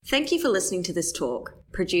Thank you for listening to this talk,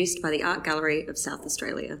 produced by the Art Gallery of South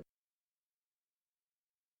Australia.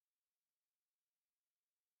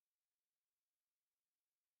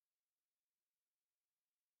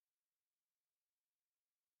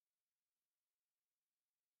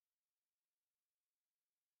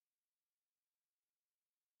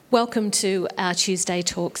 Welcome to our Tuesday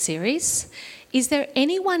Talk series. Is there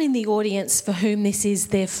anyone in the audience for whom this is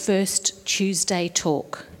their first Tuesday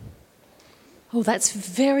Talk? Oh, that's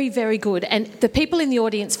very, very good. And the people in the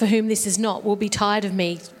audience for whom this is not will be tired of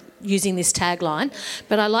me using this tagline,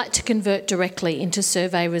 but I like to convert directly into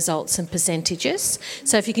survey results and percentages.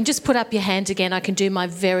 So if you can just put up your hand again, I can do my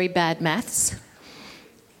very bad maths.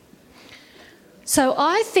 So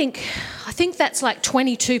I think that's like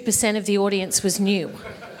 22% of the audience was new.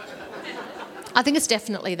 I think it's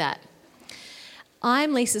definitely that.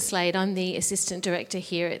 I'm Lisa Slade. I'm the Assistant Director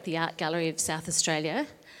here at the Art Gallery of South Australia,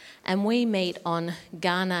 and we meet on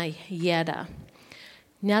Gana Yeda.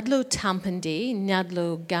 Nyadlu Tampandi,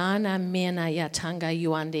 Nyadlu Gana Mena Yatanga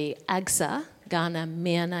Yuandi, Agsa, Gana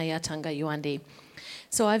Mena Yatanga Yuandi.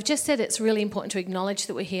 So I've just said it's really important to acknowledge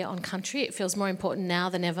that we're here on country. It feels more important now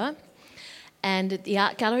than ever. And the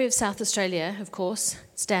Art Gallery of South Australia, of course,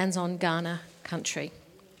 stands on Gana country.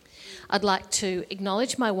 I'd like to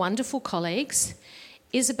acknowledge my wonderful colleagues.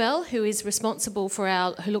 Isabel, who is responsible for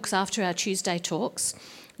who looks after our Tuesday talks.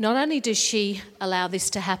 Not only does she allow this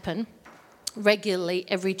to happen regularly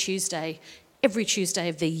every Tuesday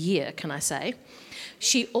of the year, can I say,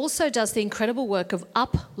 she also does the incredible work of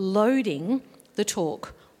uploading the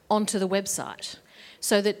talk onto the website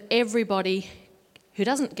so that everybody who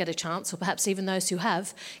doesn't get a chance, or perhaps even those who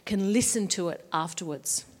have, can listen to it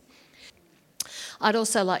afterwards. I'd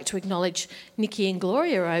also like to acknowledge Nikki and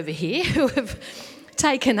Gloria over here who have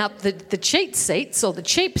taken up the cheap seats or the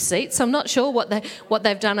cheap seats. I'm not sure what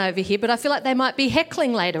they've done over here, but I feel like they might be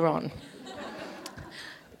heckling later on.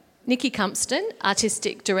 Nikki Cumpston,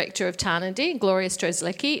 Artistic Director of Tarnandy, Gloria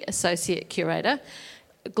Strzelecki, Associate Curator.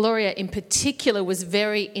 Gloria in particular was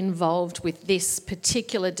very involved with this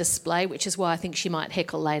particular display, which is why I think she might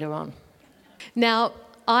heckle later on. Now,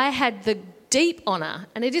 I had the deep honour,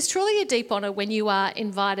 and it is truly a deep honour when you are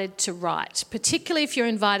invited to write, particularly if you're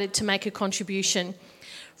invited to make a contribution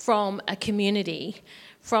from a community,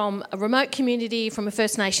 from a remote community, from a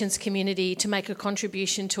First Nations community, to make a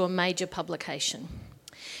contribution to a major publication.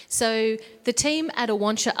 So the team at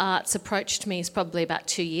Iwantja Arts approached me, it's probably about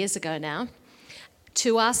 2 years ago now,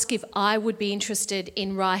 to ask if I would be interested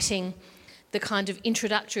in writing the kind of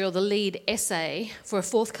introductory or the lead essay for a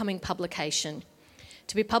forthcoming publication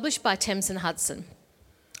to be published by Thames and Hudson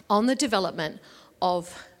on the development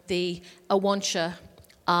of the Iwantja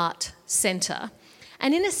Art Centre,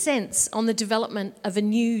 and in a sense on the development of a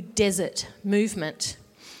new desert movement.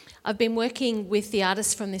 I've been working with the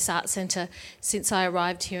artists from this art centre since I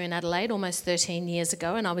arrived here in Adelaide almost 13 years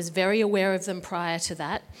ago, and I was very aware of them prior to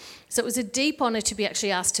that. So it was a deep honour to be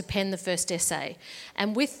actually asked to pen the first essay,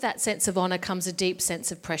 and with that sense of honour comes a deep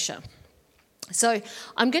sense of pressure. So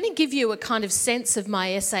I'm going to give you a kind of sense of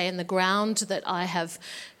my essay and the ground that I have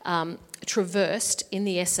traversed in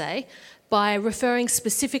the essay by referring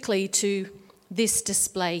specifically to this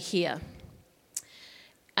display here.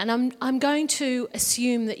 And I'm going to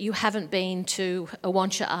assume that you haven't been to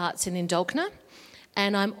Iwantja Arts in Indulkana,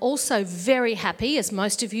 and I'm also very happy, as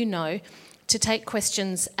most of you know, to take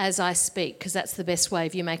questions as I speak, because that's the best way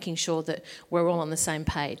of you making sure that we're all on the same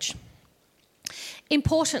page.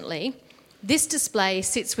 Importantly, this display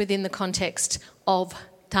sits within the context of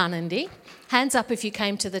Tarnandy. Hands up if you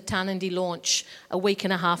came to the Tarnandy launch a week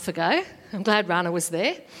and a half ago. I'm glad Rana was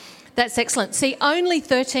there. That's excellent. See, only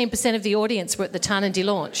 13% of the audience were at the Tarnandy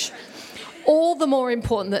launch. All the more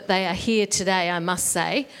important that they are here today, I must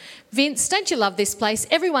say. Vince, don't you love this place?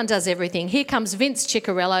 Everyone does everything. Here comes Vince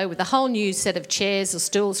Ciccarello with a whole new set of chairs or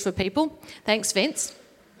stools for people. Thanks, Vince.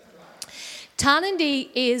 Tarnandy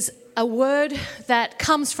is a word that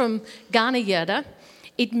comes from Gana Yeda.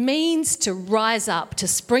 It means to rise up, to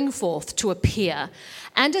spring forth, to appear.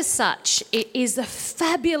 And as such, it is a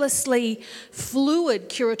fabulously fluid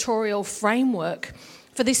curatorial framework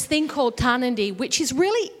for this thing called Tarnandy, which is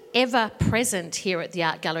really ever present here at the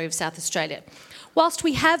Art Gallery of South Australia. Whilst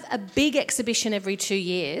we have a big exhibition every 2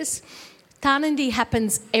 years, Tarnandy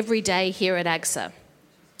happens every day here at AGSA.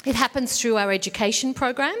 It happens through our education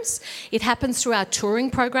programs, it happens through our touring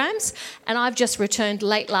programs, and I've just returned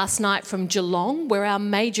late last night from Geelong, where our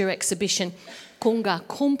major exhibition, Kunga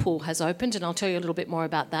Kumpul, has opened, and I'll tell you a little bit more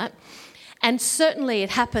about that. And certainly it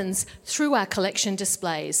happens through our collection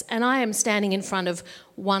displays, and I am standing in front of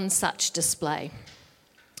one such display.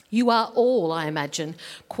 You are all, I imagine,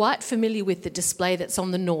 quite familiar with the display that's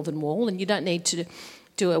on the northern wall, and you don't need to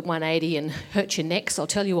do a 180 and hurt your necks. I'll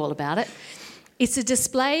tell you all about it. It's a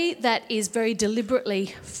display that is very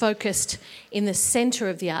deliberately focused in the centre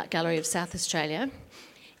of the Art Gallery of South Australia,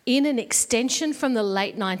 in an extension from the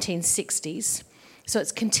late 1960s. So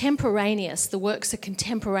it's contemporaneous. The works are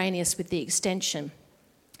contemporaneous with the extension.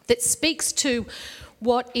 That speaks to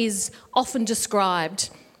what is often described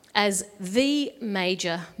as the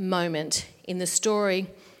major moment in the story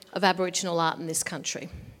of Aboriginal art in this country.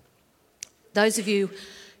 Those of you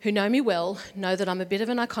who know me well know that I'm a bit of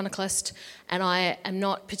an iconoclast, and I am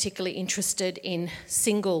not particularly interested in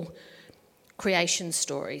single creation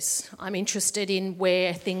stories. I'm interested in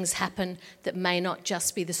where things happen that may not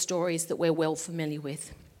just be the stories that we're well familiar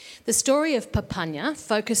with. The story of Papunya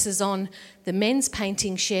focuses on the men's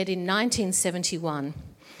painting shared in 1971.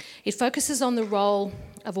 It focuses on the role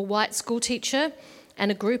of a white schoolteacher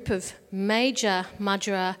and a group of major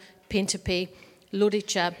Madjura, Pintupi,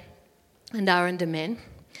 Luritja and Aranda men.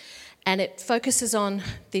 And it focuses on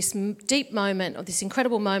this deep moment, or this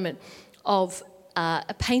incredible moment of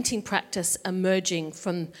a painting practice emerging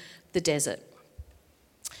from the desert.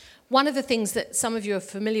 One of the things that some of you are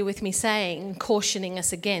familiar with me saying, cautioning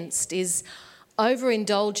us against, is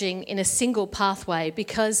overindulging in a single pathway,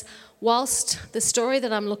 because whilst the story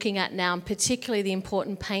that I'm looking at now, and particularly the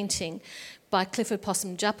important painting by Clifford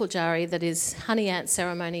Possum Japuljarri, that is Honey Ant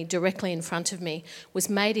Ceremony directly in front of me, was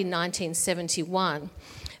made in 1971,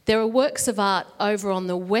 there are works of art over on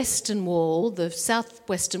the western wall, the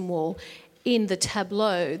southwestern wall, in the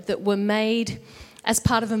tableau that were made as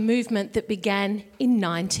part of a movement that began in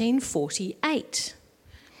 1948.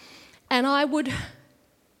 And I would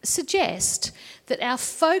suggest that our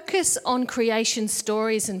focus on creation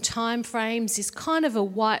stories and time frames is kind of a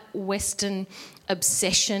white Western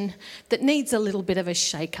obsession that needs a little bit of a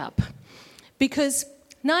shake-up. Because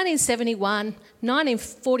 1971,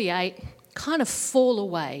 1948 kind of fall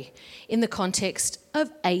away in the context of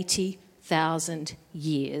 80,000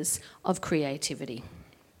 years of creativity.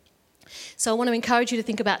 So I want to encourage you to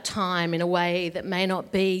think about time in a way that may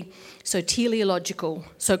not be so teleological,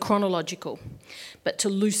 so chronological, but to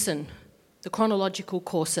loosen the chronological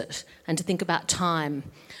corset and to think about time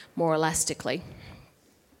more elastically.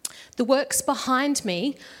 The works behind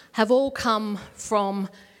me have all come from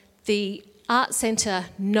the art centre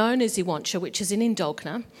known as Iwantja, which is in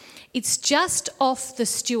Indulkana. It's just off the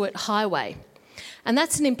Stewart Highway. And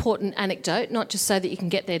that's an important anecdote, not just so that you can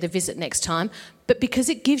get there to visit next time, but because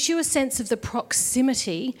it gives you a sense of the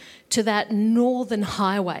proximity to that northern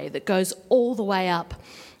highway that goes all the way up,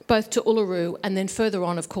 both to Uluru and then further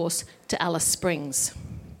on, of course, to Alice Springs.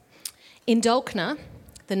 Indulkana,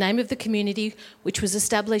 the name of the community, which was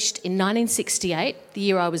established in 1968, the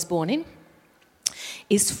year I was born in,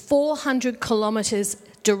 is 400 kilometres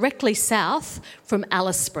directly south from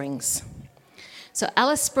Alice Springs. So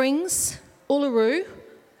Alice Springs, Uluru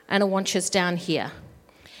and Iwantja's down here.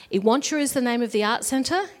 Iwantja is the name of the art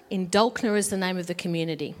centre, Indulkana is the name of the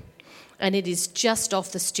community, and it is just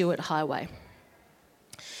off the Stewart Highway.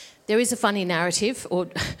 There is a funny narrative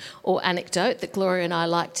or anecdote that Gloria and I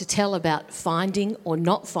like to tell about finding or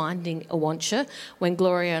not finding Iwantja when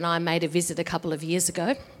Gloria and I made a visit a couple of years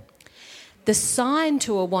ago. The sign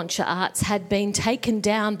to Iwantja Arts had been taken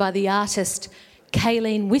down by the artist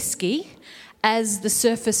Kayleen Whiskey as the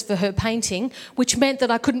surface for her painting, which meant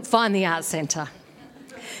that I couldn't find the art centre.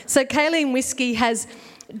 So Kayleen Whiskey has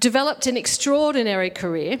developed an extraordinary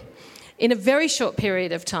career in a very short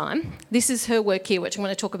period of time. This is her work here, which I'm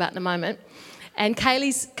going to talk about in a moment. And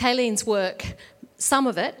Kayleen's work, some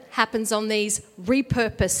of it, happens on these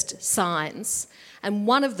repurposed signs. And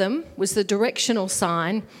one of them was the directional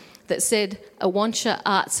sign that said, Iwantja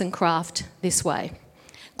Arts and Craft this way.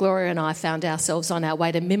 Gloria and I found ourselves on our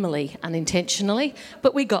way to Mimili unintentionally,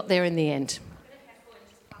 but we got there in the end.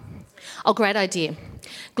 Oh, great idea.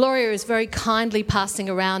 Gloria is very kindly passing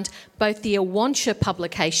around both the Iwantja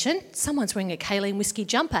publication, someone's wearing a Kayleen Whiskey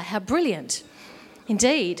jumper, how brilliant.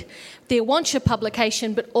 Indeed, the Iwantja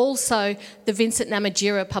publication, but also the Vincent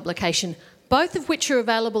Namatjira publication, both of which are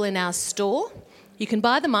available in our store. You can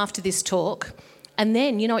buy them after this talk, and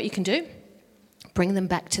then you know what you can do? Bring them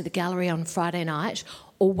back to the gallery on Friday night,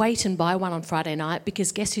 or wait and buy one on Friday night,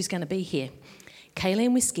 because guess who's going to be here?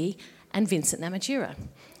 Kayleen Whiskey and Vincent Namatjira.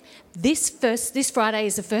 This Friday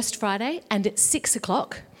is the first Friday, and at 6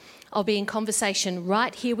 o'clock, I'll be in conversation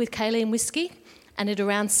right here with Kayleen Whiskey, and at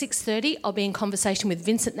around 6:30, I'll be in conversation with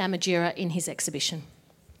Vincent Namatjira in his exhibition.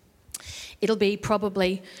 It'll be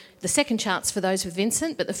probably the second chance for those with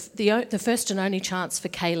Vincent, but the first and only chance for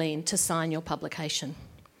Kayleen to sign your publication.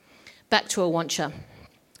 Back to Iwantja.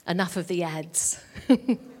 enough of the ads.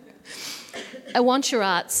 Iwantja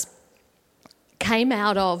Arts came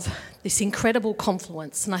out of this incredible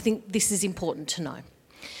confluence, and I think this is important to know.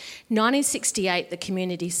 1968, the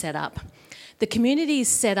community set up. The community is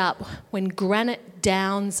set up when Granite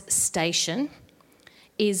Downs Station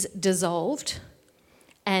is dissolved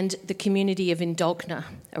and the community of Indulkana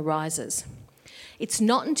arises. It's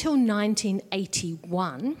not until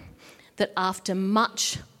 1981 that, after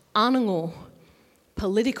much Anangu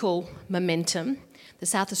political momentum, the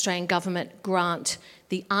South Australian government grant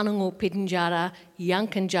the Anangu Pitjantjatjara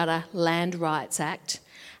Yankunytjatjara Land Rights Act,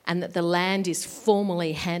 and that the land is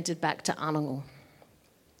formally handed back to Anangu.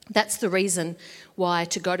 That's the reason why,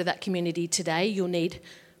 to go to that community today, you'll need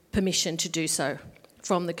permission to do so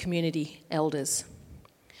from the community elders.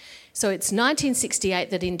 So it's 1968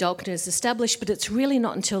 that Indulkana is established, but it's really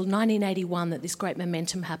not until 1981 that this great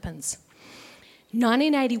momentum happens.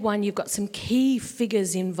 1981, you've got some key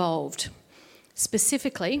figures involved,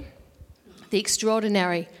 specifically the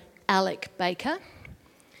extraordinary Alec Baker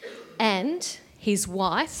and his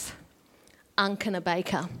wife, Unkana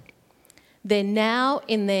Baker. They're now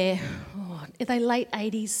in their, are they late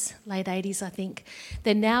 80s? Late 80s, I think.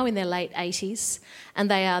 They're now in their late 80s, and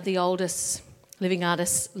they are the oldest living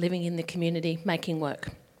artists living in the community making work.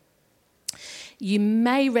 You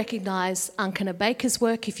may recognise Unkana Baker's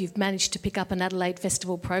work if you've managed to pick up an Adelaide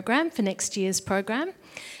Festival program for next year's program.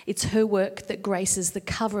 It's her work that graces the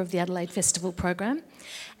cover of the Adelaide Festival program,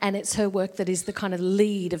 and it's her work that is the kind of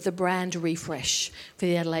lead of the brand refresh for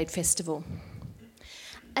the Adelaide Festival.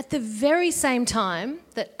 At the very same time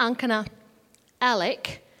that Unkana,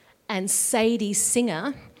 Alec and Sadie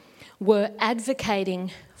Singer were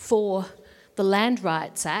advocating for the Land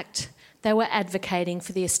Rights Act, they were advocating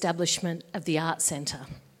for the establishment of the Art Centre.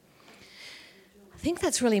 I think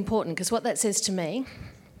that's really important, because what that says to me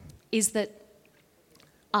is that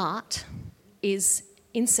art is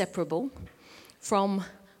inseparable from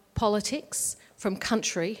politics, from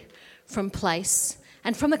country, from place,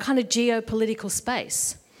 and from the kind of geopolitical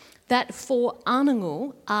space. That for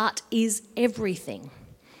Anangu, art is everything.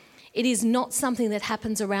 It is not something that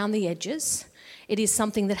happens around the edges. It is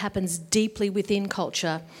something that happens deeply within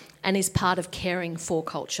culture and is part of caring for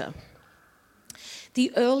culture.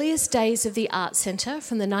 The earliest days of the Art Centre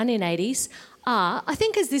from the 1980s are, I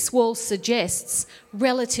think as this wall suggests,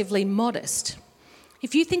 relatively modest.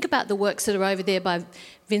 If you think about the works that are over there by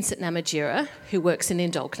Vincent Namatjira, who works in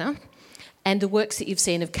Indulkana, and the works that you've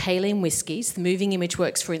seen of Kaylin Whiskies, the moving image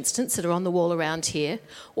works, for instance, that are on the wall around here,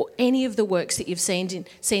 or any of the works that you've seen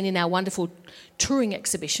in our wonderful touring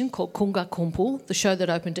exhibition called Kunga Kumpul, the show that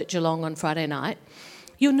opened at Geelong on Friday night,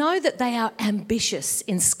 you'll know that they are ambitious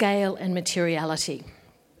in scale and materiality.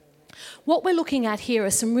 What we're looking at here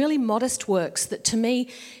are some really modest works that, to me,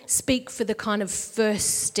 speak for the kind of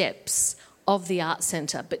first steps of the Art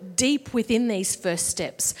Centre. But deep within these first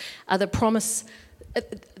steps are the promise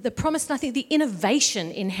and I think the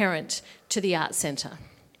innovation inherent to the Art Centre.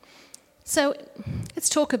 So let's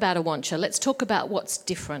talk about Iwantja. Let's talk about what's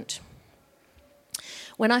different.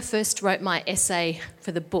 When I first wrote my essay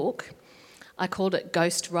for the book, I called it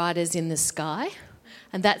Ghost Riders in the Sky,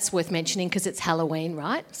 and that's worth mentioning because it's Halloween,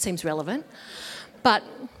 right? Seems relevant. But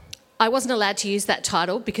I wasn't allowed to use that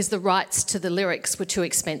title because the rights to the lyrics were too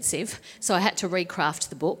expensive, so I had to recraft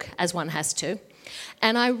the book, as one has to.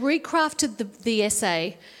 And I recrafted the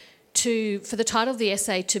essay for the title of the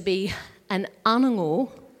essay to be an Anangu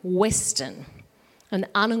Western. An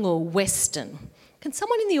Anangu Western. Can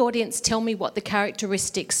someone in the audience tell me what the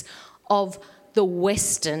characteristics of the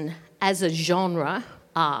Western as a genre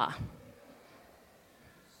are?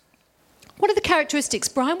 What are the characteristics,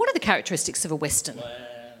 Brian? What are the characteristics of a Western?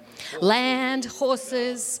 Land,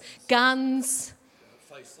 horses, guns,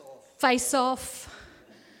 face-off,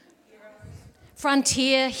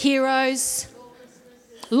 frontier, heroes,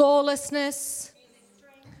 lawlessness.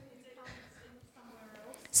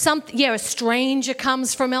 A stranger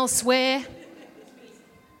comes from elsewhere.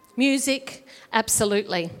 Music,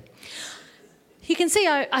 absolutely. You can see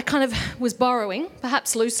I kind of was borrowing,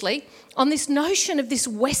 perhaps loosely, on this notion of this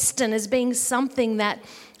Western as being something that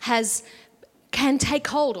can take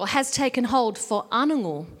hold or has taken hold for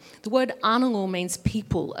Anangu. The word Anangu means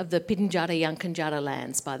people of the Pitjantjatjara Yankunytjatjara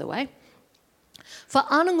lands, by the way. For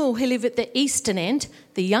Anangu who live at the eastern end,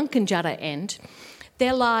 the Yankunytjatjara end,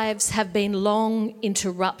 their lives have been long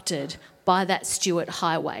interrupted by that Stuart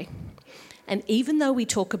Highway. And even though we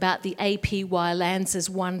talk about the APY lands as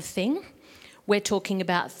one thing, we're talking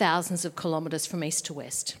about thousands of kilometres from east to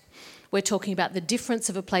west. We're talking about the difference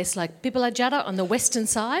of a place like Pitjantjatjara on the western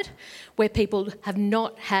side, where people have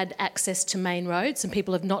not had access to main roads and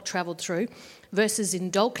people have not travelled through, versus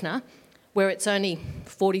Indulkana, where it's only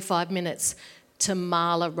 45 minutes to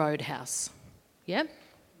Marla Roadhouse. Yeah?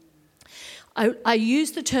 I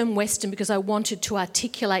use the term Western because I wanted to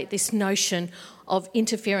articulate this notion of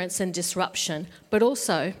interference and disruption, but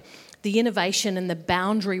also the innovation and the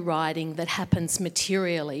boundary riding that happens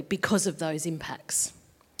materially because of those impacts.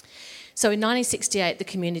 So in 1968, the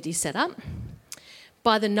community set up.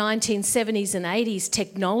 By the 1970s and 80s,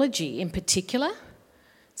 technology in particular,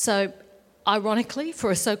 so ironically,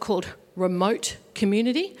 for a so-called remote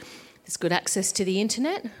community, there's good access to the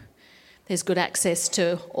internet, there's good access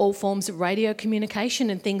to all forms of radio communication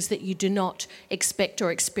and things that you do not expect or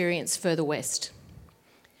experience further west.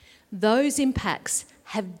 Those impacts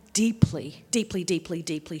have deeply, deeply, deeply,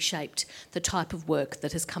 deeply shaped the type of work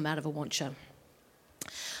that has come out of Iwantja.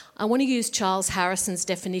 I want to use Charles Harrison's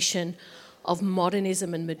definition of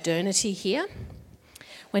modernism and modernity here.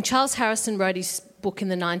 When Charles Harrison wrote his book in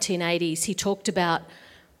the 1980s, he talked about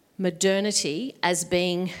modernity as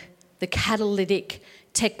being the catalytic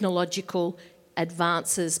technological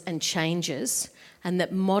advances and changes, and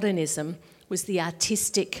that modernism was the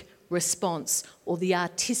artistic response or the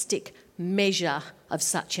artistic measure of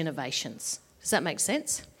such innovations. Does that make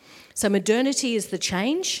sense? So modernity is the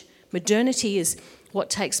change, modernity is what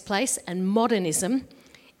takes place, and modernism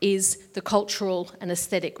is the cultural and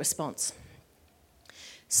aesthetic response.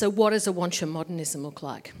 So what does Iwantja modernism look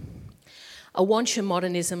like? Iwantja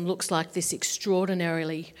modernism looks like this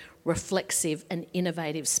extraordinarily reflexive and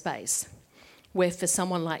innovative space where for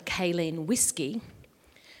someone like Kayleen Whiskey,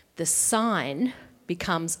 the sign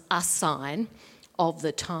becomes a sign of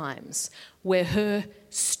the times, where her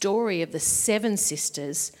story of the seven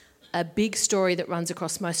sisters, a big story that runs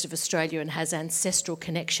across most of Australia and has ancestral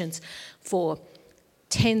connections for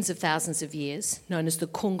tens of thousands of years, known as the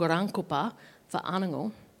Kungarankupa for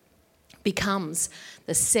Anangu, becomes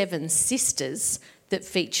the seven sisters that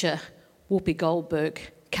feature Whoopi Goldberg,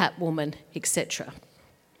 Catwoman, etc.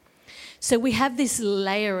 So we have this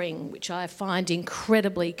layering, which I find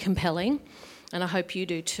incredibly compelling, and I hope you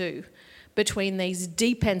do too, between these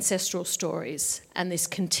deep ancestral stories and this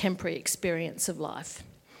contemporary experience of life.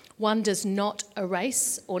 One does not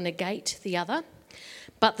erase or negate the other,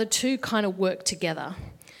 but the two kind of work together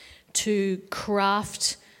to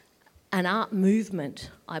craft an art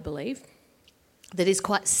movement, I believe, that is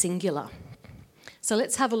quite singular. So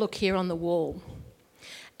let's have a look here on the wall.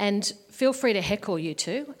 And feel free to heckle you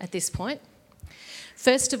two at this point.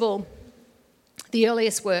 First of all, the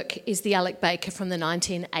earliest work is the Alec Baker from the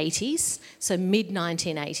 1980s, so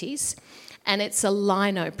mid-1980s, and it's a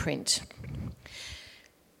lino print.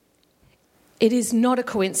 It is not a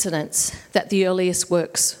coincidence that the earliest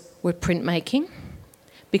works were printmaking,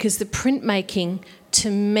 because the printmaking, to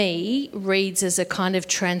me, reads as a kind of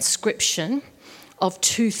transcription of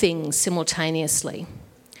two things simultaneously.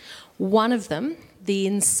 One of them, the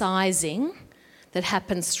incising that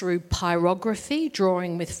happens through pyrography,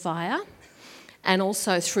 drawing with fire, and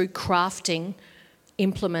also through crafting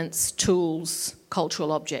implements, tools,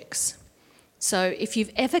 cultural objects. So if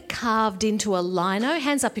you've ever carved into a lino,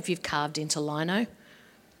 hands up if you've carved into lino.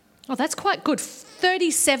 Oh, that's quite good.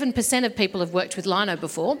 37% of people have worked with lino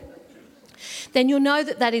before. Then you'll know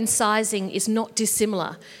that that incising is not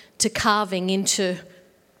dissimilar to carving into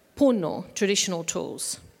puno, traditional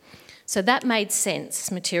tools. So that made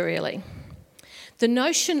sense materially. The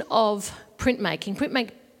notion of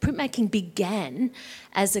printmaking began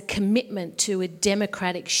as a commitment to a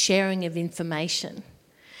democratic sharing of information.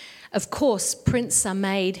 Of course, prints are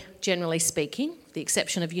made, generally speaking, with the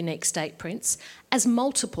exception of unique state prints, as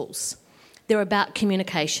multiples. They're about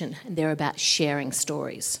communication and they're about sharing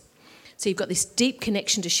stories. So you've got this deep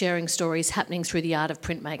connection to sharing stories happening through the art of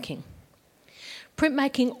printmaking.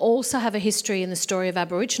 Printmaking also have a history in the story of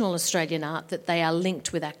Aboriginal Australian art that they are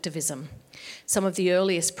linked with activism. Some of the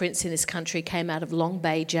earliest prints in this country came out of Long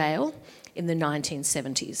Bay Jail in the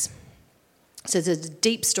 1970s. So there's a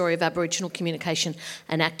deep story of Aboriginal communication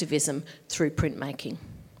and activism through printmaking.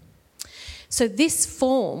 So this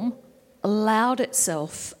form allowed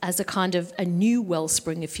itself as a kind of a new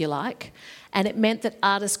wellspring, if you like, and it meant that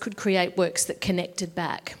artists could create works that connected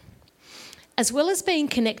back. As well as being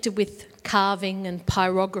connected with carving and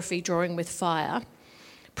pyrography, drawing with fire,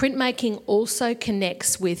 printmaking also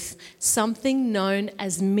connects with something known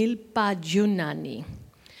as milpa junani.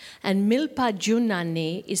 And milpa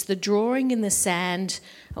junani is the drawing in the sand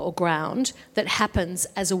or ground that happens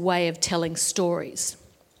as a way of telling stories.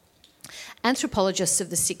 Anthropologists of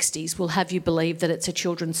the 60s will have you believe that it's a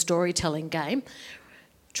children's storytelling game.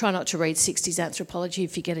 Try not to read 60s anthropology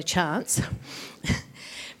if you get a chance.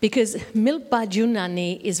 Because milpa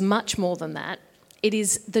junani is much more than that. It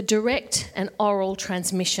is the direct and oral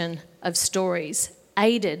transmission of stories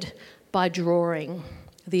aided by drawing,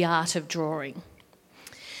 the art of drawing.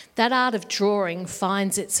 That art of drawing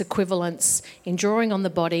finds its equivalence in drawing on the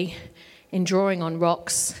body, in drawing on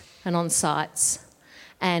rocks and on sites,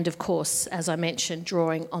 and of course, as I mentioned,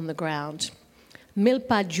 drawing on the ground.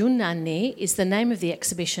 Milpa Junani is the name of the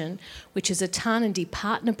exhibition, which is a Tarnandy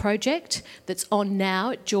partner project that's on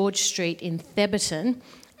now at George Street in Theberton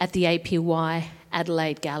at the APY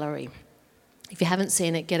Adelaide Gallery. If you haven't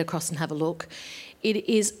seen it, get across and have a look. It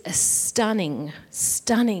is a stunning,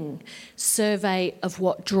 stunning survey of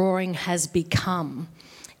what drawing has become.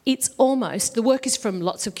 It's almost, the work is from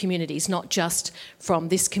lots of communities, not just from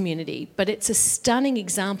this community, but it's a stunning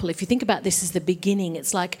example. If you think about this as the beginning,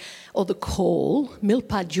 it's like, or the call,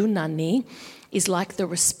 Milpa Junani, is like the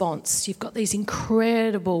response. You've got these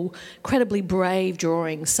incredibly brave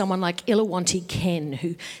drawings. Someone like Iwantja Ken,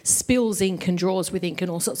 who spills ink and draws with ink and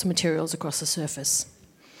all sorts of materials across the surface.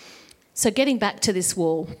 So getting back to this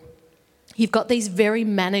wall, you've got these very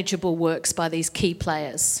manageable works by these key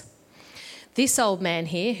players. This old man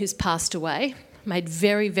here, who's passed away, made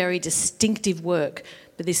very, very distinctive work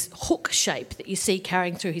with this hook shape that you see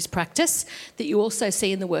carrying through his practice, that you also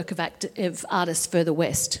see in the work of artists further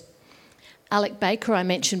west. Alec Baker I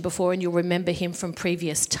mentioned before, and you'll remember him from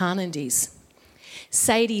previous Tarnandys.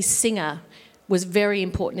 Sadie Singer was very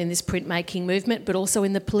important in this printmaking movement, but also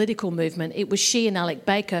in the political movement. It was she and Alec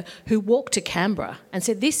Baker who walked to Canberra and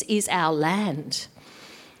said, "This is our land."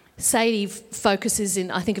 Sadie focuses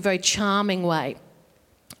in, I think, a very charming way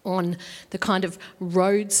on the kind of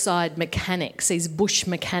roadside mechanics, these bush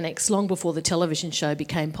mechanics, long before the television show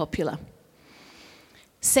became popular.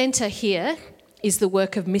 Centre here is the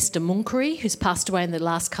work of Mr. Munkery, who's passed away in the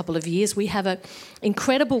last couple of years. We have an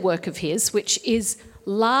incredible work of his, which is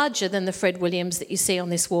larger than the Fred Williams that you see on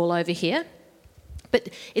this wall over here. But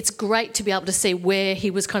it's great to be able to see where he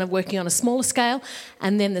was kind of working on a smaller scale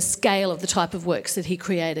and then the scale of the type of works that he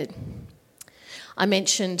created. I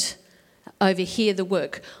mentioned over here the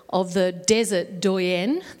work of the desert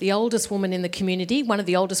doyenne, the oldest woman in the community, one of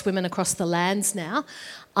the oldest women across the lands now,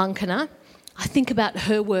 Indulkana. I think about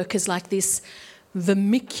her work as like this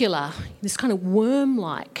vermicular, this kind of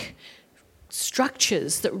worm-like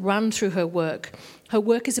structures that run through her work. Her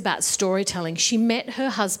work is about storytelling. She met her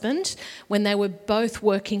husband when they were both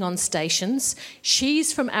working on stations.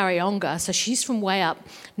 She's from Arionga, so she's from way up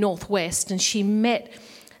northwest, and she met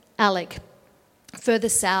Alec further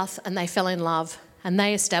south and they fell in love, and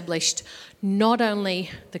they established not only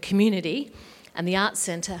the community and the art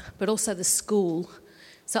centre, but also the school.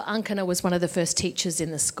 So Indulkana was one of the first teachers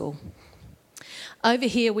in the school. Over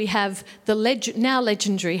here we have the now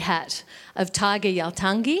legendary hat of Tiger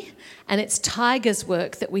Yaltangi, and it's Tiger's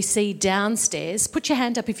work that we see downstairs. Put your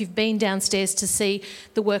hand up if you've been downstairs to see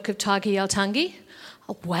the work of Tiger Yaltangi.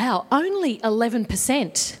 Oh, wow, only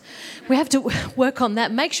 11%. We have to work on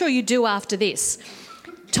that. Make sure you do after this.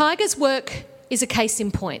 Tiger's work is a case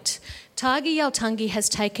in point. Tiger Yaltangi has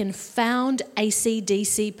taken found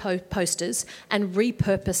AC/DC posters and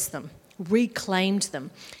repurposed them, reclaimed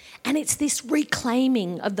them. And it's this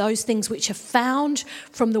reclaiming of those things which are found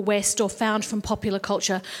from the West or found from popular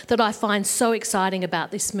culture that I find so exciting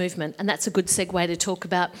about this movement. And that's a good segue to talk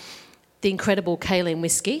about the incredible Kaolin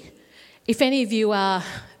whiskey. If any of you are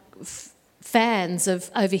fans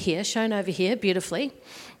of over here, shown over here beautifully,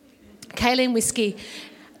 Kaolin whiskey,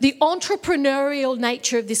 the entrepreneurial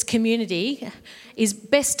nature of this community is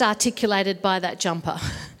best articulated by that jumper.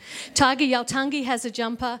 Tiger Yaltangi has a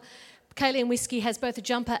jumper. Kaolin whiskey has both a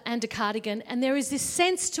jumper and a cardigan, and there is this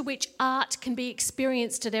sense to which art can be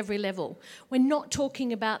experienced at every level. We're not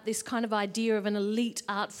talking about this kind of idea of an elite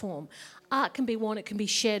art form. Art can be worn, it can be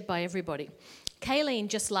shared by everybody. Kaolin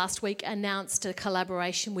just last week announced a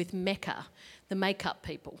collaboration with Mecca, the makeup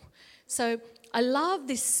people. So I love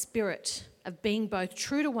this spirit of being both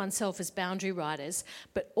true to oneself as boundary riders,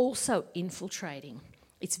 but also infiltrating.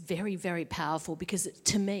 It's very, very powerful because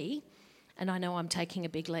to me, and I know I'm taking a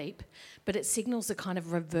big leap, but it signals a kind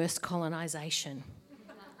of reverse colonisation.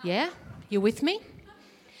 Yeah? You with me?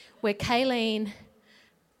 Where Kaolin,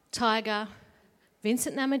 Tiger,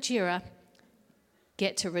 Vincent Namatjira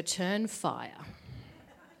get to return fire.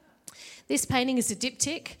 This painting is a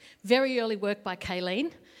diptych, very early work by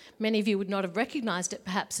Kaolin. Many of you would not have recognised it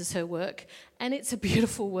perhaps as her work, and it's a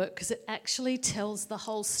beautiful work because it actually tells the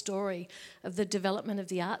whole story of the development of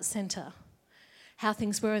the Art Centre, how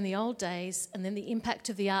things were in the old days, and then the impact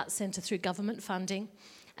of the Art Centre through government funding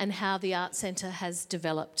and how the Art Centre has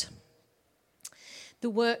developed. The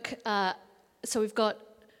work, so we've got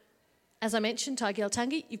As I mentioned,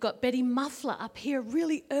 Taigil-Tangi, you've got Betty Muffler up here,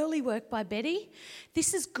 really early work by Betty.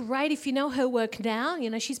 This is great if you know her work now.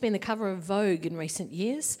 You know, she's been the cover of Vogue in recent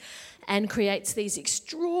years and creates these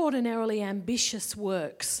extraordinarily ambitious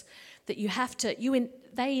works that you have to,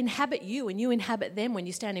 they inhabit you and you inhabit them when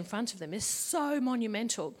you stand in front of them. It's so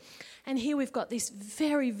monumental. And here we've got this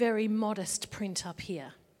very, very modest print up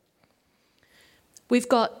here. We've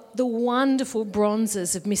got the wonderful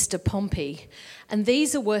bronzes of Mr. Pompey, and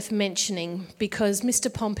these are worth mentioning because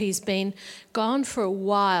Mr. Pompey's been gone for a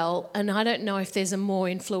while, and I don't know if there's a more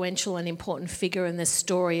influential and important figure in the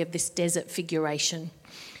story of this desert figuration.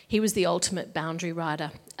 He was the ultimate boundary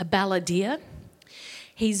rider, a balladeer.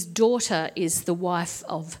 His daughter is the wife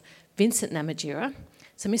of Vincent Namatjira.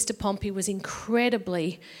 So Mr. Pompey was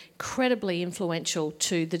incredibly influential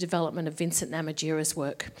to the development of Vincent Namatjira's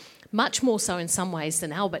work, much more so in some ways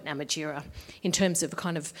than Albert Namatjira in terms of a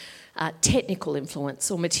kind of technical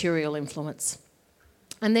influence or material influence.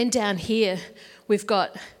 And then down here we've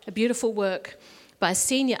got a beautiful work by a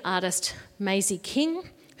senior artist, Maisie King,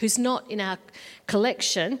 who's not in our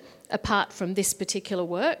collection apart from this particular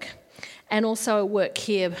work, and also a work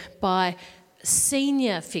here by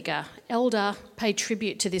senior figure, elder, paid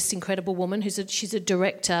tribute to this incredible woman she's a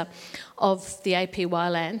director of the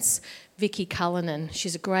APY Lands, Vicky Cullinan.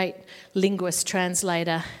 She's a great linguist,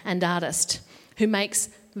 translator and artist who makes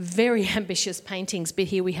very ambitious paintings, but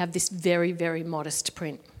here we have this very, very modest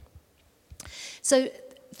print. So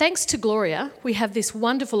thanks to Gloria, we have this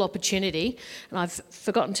wonderful opportunity, and I've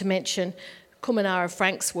forgotten to mention Kumanara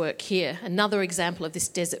Frank's work here, another example of this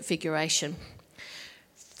desert figuration.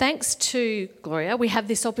 Thanks to Gloria, we have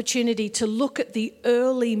this opportunity to look at the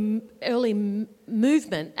early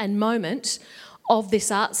movement and moment of this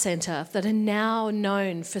art centre that are now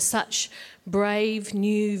known for such brave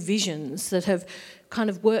new visions that have kind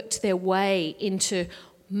of worked their way into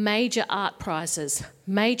major art prizes,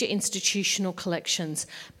 major institutional collections,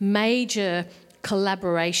 major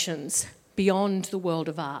collaborations beyond the world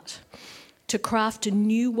of art, to craft a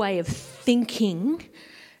new way of thinking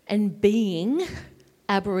and being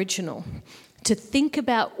Aboriginal, to think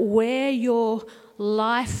about where your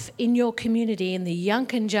life in your community in the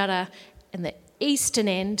Yankunytjatjara and the eastern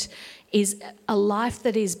end is a life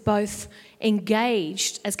that is both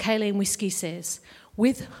engaged, as Kayleen Whiskey says,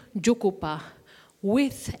 with jukupa,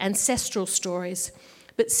 with ancestral stories,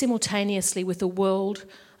 but simultaneously with a world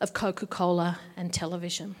of Coca-Cola and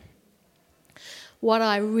television. What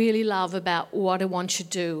I really love about what Iwantja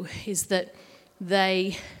do is that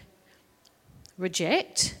they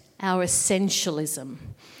reject our essentialism.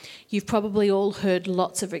 You've probably all heard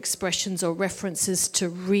lots of expressions or references to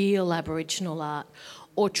real Aboriginal art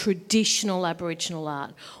or traditional Aboriginal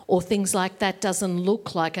art or things like that doesn't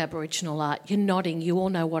look like Aboriginal art. You're nodding, you all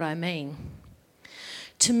know what I mean.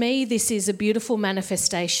 To me, this is a beautiful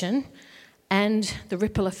manifestation and the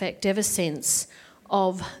ripple effect ever since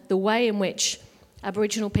of the way in which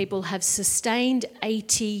Aboriginal people have sustained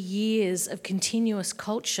 80 years of continuous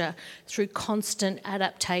culture through constant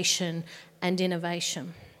adaptation and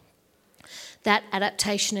innovation. That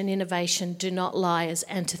adaptation and innovation do not lie as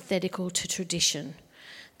antithetical to tradition.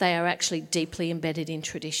 They are actually deeply embedded in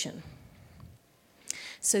tradition.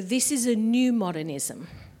 So this is a new modernism.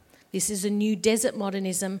 This is a new desert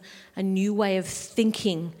modernism, a new way of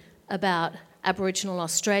thinking about Aboriginal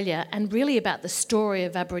Australia and really about the story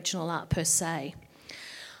of Aboriginal art per se.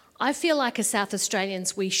 I feel like as South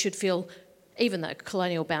Australians we should feel, even though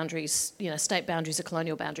colonial boundaries, state boundaries are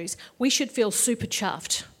colonial boundaries, we should feel super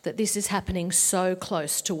chuffed that this is happening so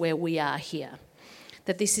close to where we are here,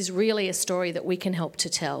 that this is really a story that we can help to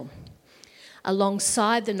tell.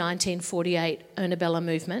 Alongside the 1948 Ernabella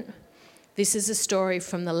movement, this is a story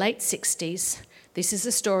from the late 60s, this is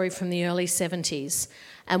a story from the early 70s,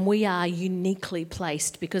 and we are uniquely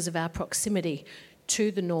placed because of our proximity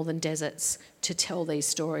to the northern deserts to tell these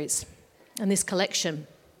stories. And this collection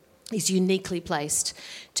is uniquely placed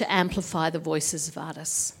to amplify the voices of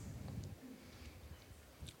artists.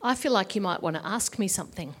 I feel like you might want to ask me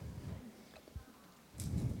something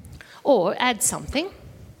or add something.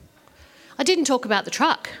 I didn't talk about the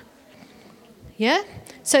truck. Yeah?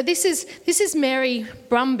 So this is Mary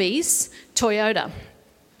Brumby's Toyota.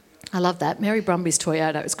 I love that. Mary Brumby's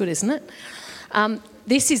Toyota. It's good, isn't it?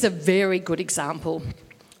 This is a very good example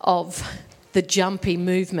of the jumpy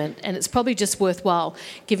movement, and it's probably just worthwhile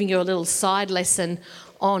giving you a little side lesson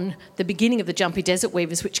on the beginning of the Jumpy Desert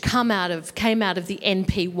Weavers, which came out of the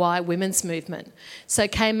NPY women's movement. So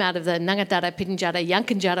came out of the Anangu Pitjantjatjara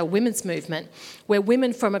Yankunytjatjara women's movement, where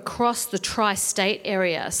women from across the tri-state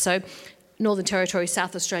area, so Northern Territory,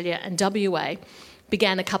 South Australia and WA,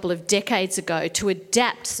 began a couple of decades ago to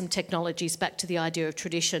adapt some technologies back to the idea of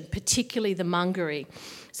tradition, particularly the mungari.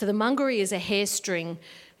 So the mungari is a hairstring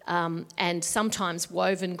and sometimes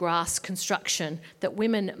woven grass construction that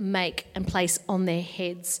women make and place on their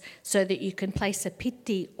heads so that you can place a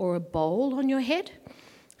piti or a bowl on your head.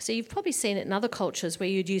 So you've probably seen it in other cultures where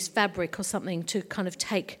you'd use fabric or something to kind of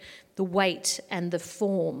take the weight and the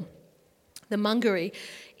form. The mungari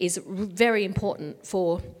is very important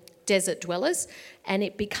for desert dwellers, and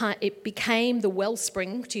it became the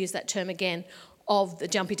wellspring, to use that term again, of the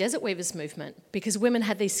Jumpy Desert Weavers movement, because women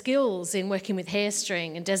had these skills in working with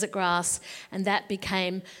hairstring and desert grass, and that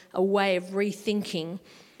became a way of rethinking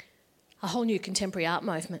a whole new contemporary art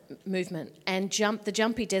movement. And the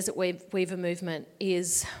Jumpy Desert Weaver movement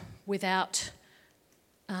is without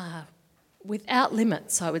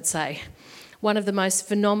limits, I would say. One of the most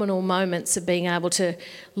phenomenal moments of being able to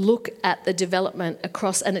look at the development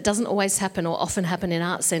across, and it doesn't always happen or often happen in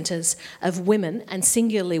art centres, of women, and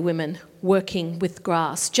singularly women, working with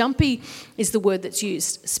grass. Jumpy is the word that's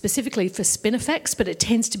used specifically for spinifex, but it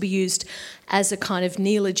tends to be used as a kind of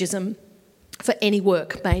neologism for any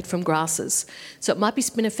work made from grasses. So it might be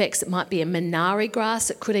spinifex, it might be a Minari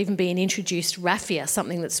grass, it could even be an introduced raffia,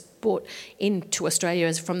 something that's brought into Australia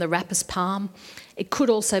as from the Rapis palm. It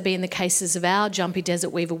could also be, in the cases of our Jumpy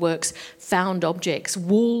Desert Weaver works, found objects,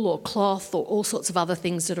 wool or cloth or all sorts of other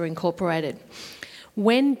things that are incorporated.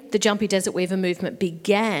 When the Jumpy Desert Weaver movement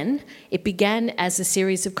began, it began as a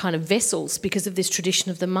series of kind of vessels because of this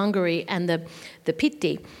tradition of the mungari and the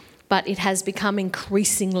piti, but it has become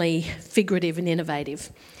increasingly figurative and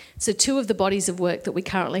innovative. So two of the bodies of work that we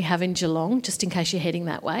currently have in Geelong, just in case you're heading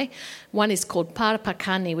that way, one is called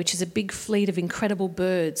Parapakani, which is a big fleet of incredible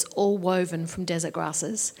birds, all woven from desert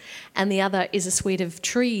grasses, and the other is a suite of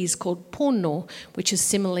trees called Pono, which has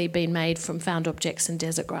similarly been made from found objects and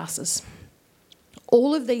desert grasses.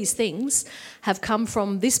 All of these things have come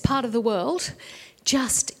from this part of the world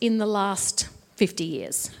just in the last 50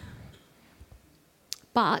 years.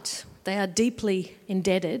 But they are deeply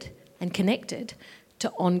indebted and connected to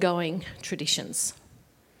ongoing traditions.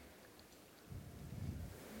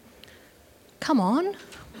 Come on.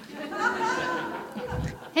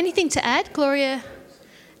 Anything to add, Gloria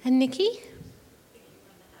and Nikki?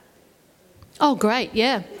 Oh, great,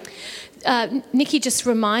 yeah. Nikki just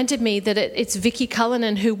reminded me that it's Vicky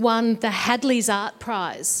Cullinan who won the Hadley's Art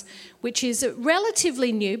Prize, which is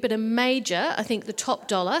relatively new, but a major, I think the top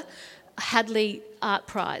dollar, Hadley Art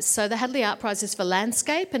Prize. So the Hadley Art Prize is for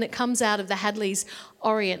landscape, and it comes out of the Hadley's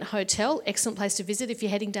Orient Hotel. Excellent place to visit if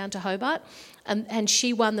you're heading down to Hobart. And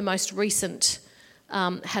she won the most recent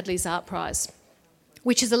Hadley's Art Prize,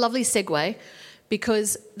 which is a lovely segue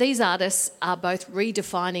because these artists are both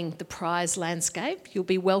redefining the prize landscape. You'll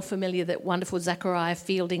be well familiar that wonderful Zachariah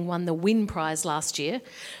Fielding won the Wynne Prize last year,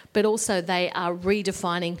 but also they are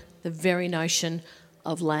redefining the very notion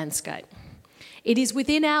of landscape. It is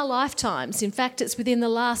within our lifetimes, in fact, it's within the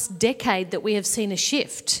last decade that we have seen a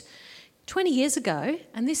shift. 20 years ago,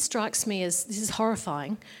 and this strikes me as, this is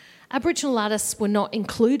horrifying, Aboriginal artists were not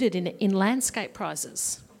included in landscape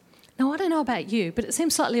prizes. Now, I don't know about you, but it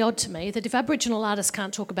seems slightly odd to me that if Aboriginal artists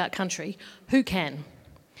can't talk about country, who can?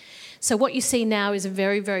 So what you see now is a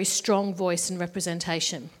very, very strong voice and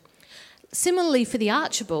representation. Similarly for the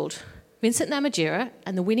Archibald, Vincent Namatjira,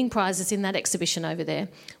 and the winning prizes in that exhibition over there,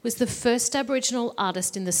 was the first Aboriginal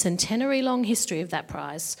artist in the centenary-long history of that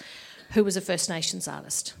prize who was a First Nations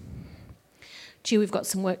artist. Gee, we've got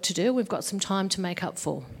some work to do. We've got some time to make up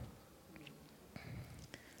for.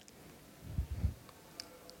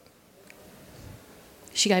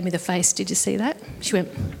 She gave me the face. Did you see that? She went.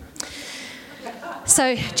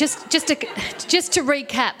 So just to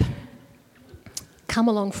recap, come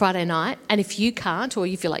along Friday night, and if you can't, or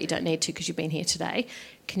you feel like you don't need to because you've been here today,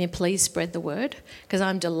 can you please spread the word? Because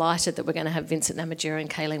I'm delighted that we're going to have Vincent Namatjira and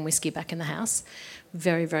Kayleen Whiskey back in the house.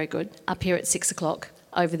 Very, very good. Up here at 6 o'clock,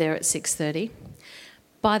 over there at 6:30.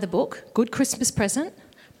 Buy the book. Good Christmas present,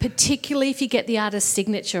 particularly if you get the artist's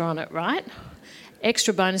signature on it, right?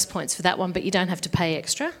 Extra bonus points for that one, but you don't have to pay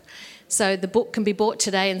extra. So the book can be bought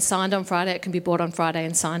today and signed on Friday. It can be bought on Friday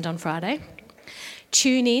and signed on Friday.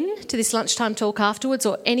 Tune in to this lunchtime talk afterwards,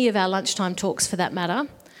 or any of our lunchtime talks for that matter.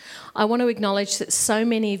 I want to acknowledge that so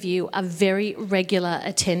many of you are very regular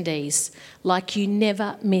attendees, like you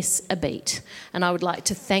never miss a beat. And I would like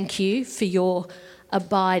to thank you for your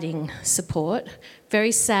abiding support.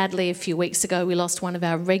 Very sadly, a few weeks ago, we lost one of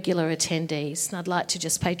our regular attendees, and I'd like to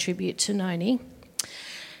just pay tribute to Noni.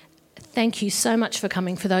 Thank you so much for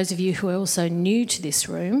coming, for those of you who are also new to this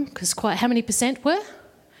room, because how many percent were?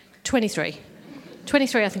 23.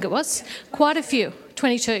 23, I think it was. Quite a few.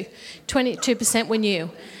 22% were new.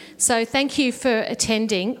 So thank you for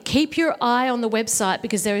attending. Keep your eye on the website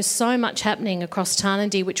because there is so much happening across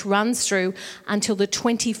Tarnandy, which runs through until the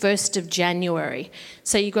 21st of January.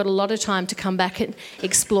 So you've got a lot of time to come back and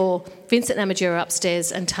explore Vincent Namatjira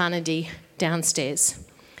upstairs and Tarnandy downstairs.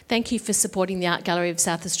 Thank you for supporting the Art Gallery of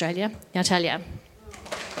South Australia. Ngā talia.